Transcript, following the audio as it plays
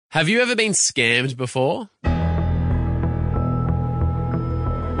Have you ever been scammed before?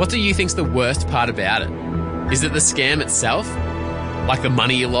 What do you think's the worst part about it? Is it the scam itself? Like the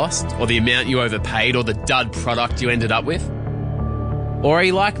money you lost, or the amount you overpaid, or the dud product you ended up with? Or are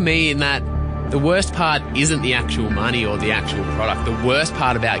you like me in that the worst part isn't the actual money or the actual product? The worst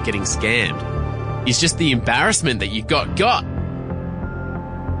part about getting scammed is just the embarrassment that you got.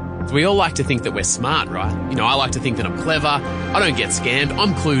 So we all like to think that we're smart, right? You know, I like to think that I'm clever. I don't get scammed.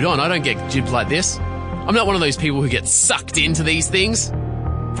 I'm clued on. I don't get jibbed like this. I'm not one of those people who get sucked into these things.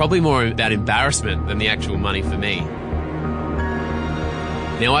 Probably more about embarrassment than the actual money for me.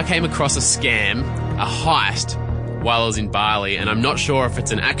 Now, I came across a scam, a heist, while I was in Bali, and I'm not sure if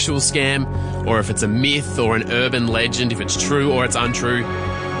it's an actual scam or if it's a myth or an urban legend, if it's true or it's untrue.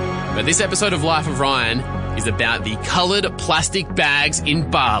 But this episode of Life of Ryan is about the coloured plastic bags in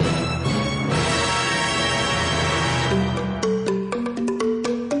Bali.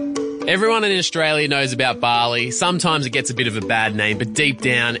 Everyone in Australia knows about Bali. Sometimes it gets a bit of a bad name, but deep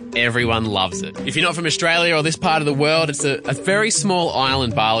down, everyone loves it. If you're not from Australia or this part of the world, it's a very small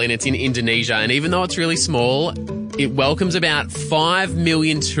island, Bali, and it's in Indonesia. And even though it's really small, it welcomes about 5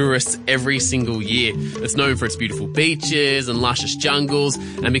 million tourists every single year. It's known for its beautiful beaches and luscious jungles.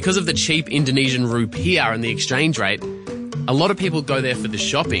 And because of the cheap Indonesian rupiah and the exchange rate, a lot of people go there for the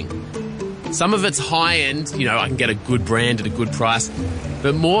shopping. Some of it's high-end, you know, I can get a good brand at a good price.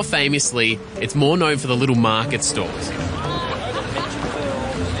 But more famously, it's more known for the little market stalls.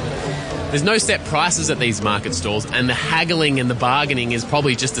 There's no set prices at these market stalls, and the haggling and the bargaining is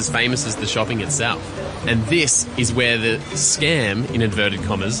probably just as famous as the shopping itself. And this is where the scam, in inverted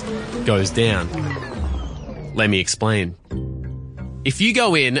commas, goes down. Let me explain. If you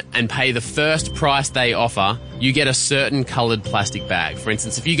go in and pay the first price they offer, you get a certain coloured plastic bag. For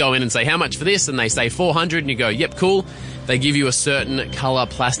instance, if you go in and say, how much for this? And they say 400 and you go, yep, cool. They give you a certain colour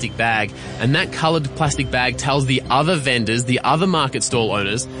plastic bag. And that coloured plastic bag tells the other vendors, the other market stall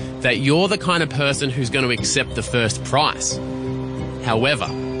owners, that you're the kind of person who's going to accept the first price. However,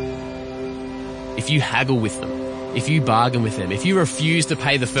 if you haggle with them, if you bargain with them, if you refuse to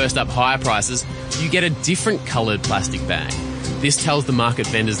pay the first up higher prices, you get a different coloured plastic bag. This tells the market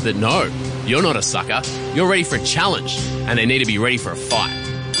vendors that no, you're not a sucker, you're ready for a challenge, and they need to be ready for a fight.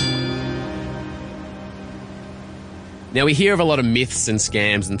 Now, we hear of a lot of myths and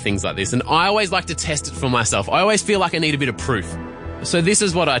scams and things like this, and I always like to test it for myself. I always feel like I need a bit of proof. So this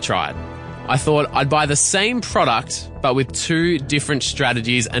is what I tried. I thought I'd buy the same product, but with two different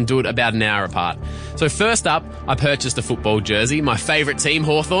strategies and do it about an hour apart. So first up, I purchased a football jersey, my favourite team,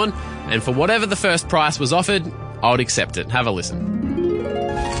 Hawthorn, and for whatever the first price was offered, I would accept it. Have a listen.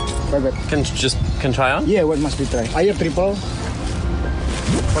 Wait. Can try on? Yeah, what must be try? Are you triple?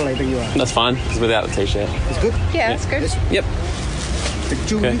 What later you are? That's fine. It's without a t-shirt. It's good? Yeah, it's good. Yep. The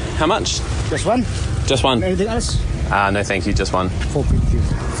two. Okay. How much? Just one? Just one. Anything else? No, thank you. Just one. 450.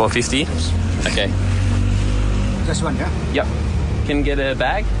 450? Okay. Just one, yeah? Yep. Can get a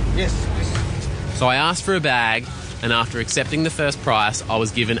bag? Yes, please. So I asked for a bag, and after accepting the first price, I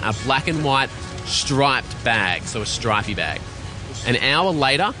was given a black and white striped bag, so a stripy bag. An hour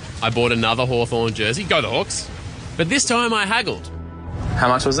later, I bought another Hawthorn jersey. Go the Hawks. But this time I haggled. How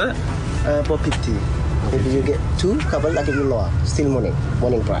much was it? 450. Maybe you get two, couple, I give you lower. Still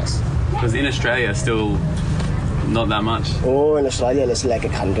morning price. Because in Australia, still not that much. Oh, in Australia, it's like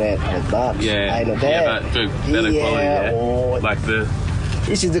 $100. Yeah. I know that. Yeah, but better quality, yeah. Oh, like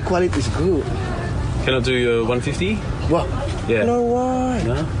this is the quality is good. Can I do 150? What? Yeah. No way.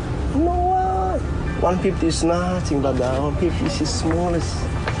 No? No way. 150 is nothing, but the 150 is the smallest.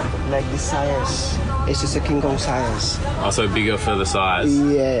 Like the size. It's just a King Kong size. Oh, so bigger for the size?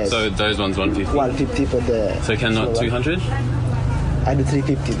 Yes. So those ones 150? 150 for the... So can not 200? I do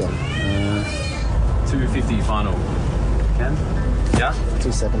 350 then. 250 final. Can? Yeah?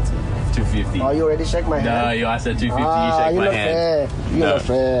 270. 250. Oh, you already shake my hand? No, I said 250, you shake my hand. You're not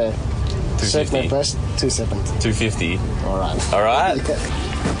fair. 250. Shake my breast, 270. 250. Alright. Alright.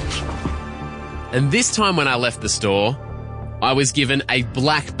 And this time when I left the store, I was given a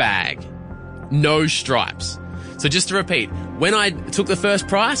black bag. No stripes. So just to repeat, when I took the first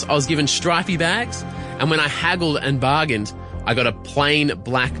price, I was given stripy bags, and when I haggled and bargained, I got a plain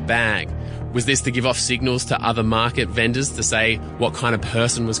black bag. Was this to give off signals to other market vendors to say what kind of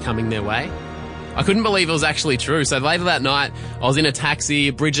person was coming their way? I couldn't believe it was actually true. So later that night, I was in a taxi,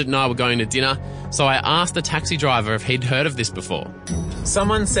 Bridget and I were going to dinner, so I asked the taxi driver if he'd heard of this before.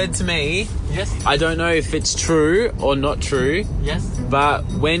 Someone said to me, Yes. I don't know if it's true or not true, Yes. but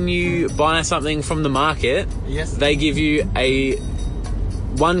when you buy something from the market, Yes. they give you a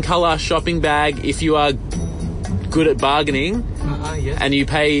one colour shopping bag if you are good at bargaining, yes. and you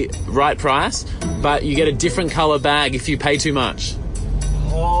pay right price, but you get a different colour bag if you pay too much.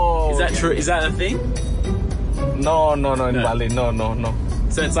 Oh, Is that true? Is that a thing? No, in Bali, no.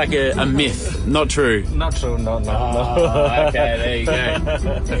 So it's like a myth, not true. Not true, no. Okay, there you go.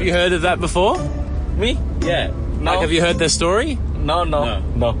 Have you heard of that before? Me? Yeah. No. Like, have you heard their story? No.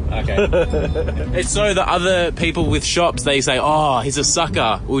 Okay. It's so that other people with shops, they say, oh, he's a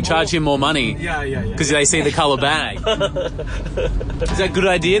sucker. We'll charge him more money. Yeah. Because they see the colour bag. Is that a good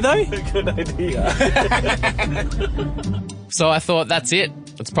idea, though? Good idea. So I thought, that's it.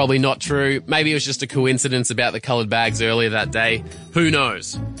 It's probably not true. Maybe it was just a coincidence about the coloured bags earlier that day. Who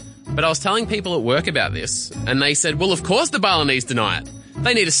knows? But I was telling people at work about this, and they said, well, of course the Balinese deny it.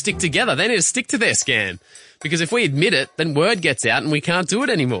 They need to stick together. They need to stick to their scam. Because if we admit it, then word gets out and we can't do it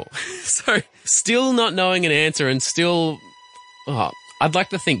anymore. So, still not knowing an answer and still, I'd like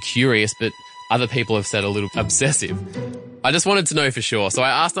to think curious, but other people have said a little obsessive. I just wanted to know for sure. So I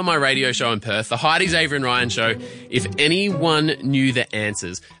asked on my radio show in Perth, the Heidi, Xavier and Ryan show, if anyone knew the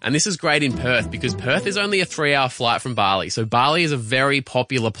answers. And this is great in Perth because Perth is only a 3-hour flight from Bali. So Bali is a very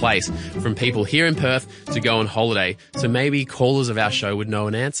popular place from people here in Perth to go on holiday. So maybe callers of our show would know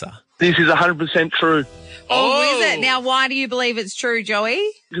an answer. This is 100% true. Oh, is it? Now, why do you believe it's true,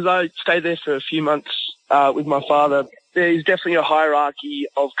 Joey? Because I stayed there for a few months with my father. There is definitely a hierarchy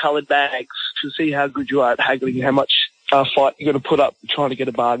of coloured bags to see how good you are at haggling, how much fight you're going to put up trying to get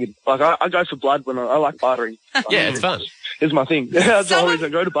a bargain. Like, I go for blood when I like bartering. Yeah, it's fun. It's my thing. That's the whole reason I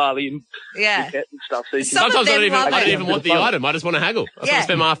go to Bali and get and stuff. So Sometimes I don't even want the item. I just want to haggle. I just want to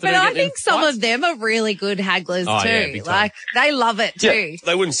spend my afternoon but I getting think some of them are really good hagglers Oh, too. yeah, big time. Like, they love it too. Yeah,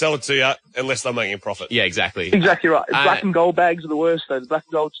 they wouldn't sell it to you unless they're making a profit. Yeah, exactly. Exactly right. Black and gold bags are the worst, though. The black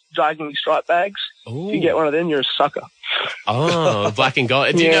and gold diagonally striped bags. Ooh. If you get one of them, you're a sucker. Oh, black and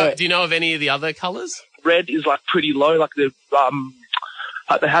gold. Do you know of any of the other colours? Red is like pretty low, like the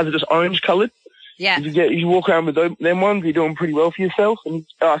hazardous orange coloured. Yeah. If you walk around with them ones, you're doing pretty well for yourself. And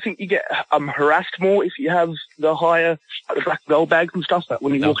I think you get harassed more if you have the higher the black gold bags and stuff. That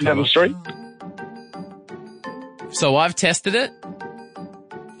when you're walking down the street. So I've tested it.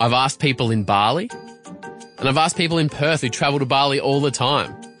 I've asked people in Bali, and I've asked people in Perth who travel to Bali all the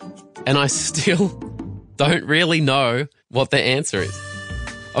time, and I still don't really know what the answer is.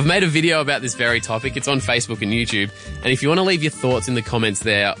 I've made a video about this very topic. It's on Facebook and YouTube. And if you want to leave your thoughts in the comments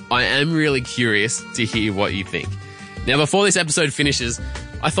there, I am really curious to hear what you think. Now, before this episode finishes,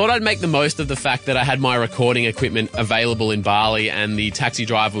 I thought I'd make the most of the fact that I had my recording equipment available in Bali and the taxi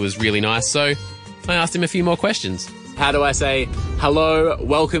driver was really nice. So I asked him a few more questions. How do I say, hello,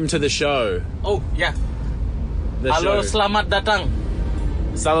 welcome to the show? Oh, yeah. The Hello, show. selamat datang.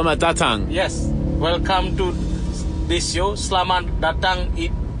 Salamat datang. Yes. Welcome to this show. Selamat datang.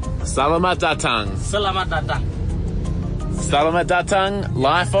 Salamat datang. Selamat datang. Salamat datang,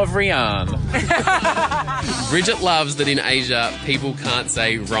 life of Rian. Bridget loves that in Asia, people can't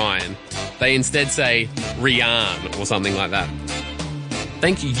say Ryan. They instead say Rian or something like that.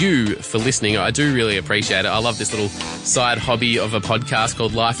 Thank you for listening. I do really appreciate it. I love this little side hobby of a podcast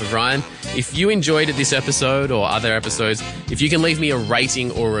called Life of Ryan. If you enjoyed this episode or other episodes, if you can leave me a rating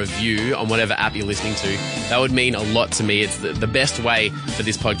or a review on whatever app you're listening to, that would mean a lot to me. It's the best way for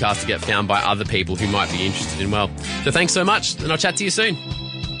this podcast to get found by other people who might be interested in well. So thanks so much, and I'll chat to you soon.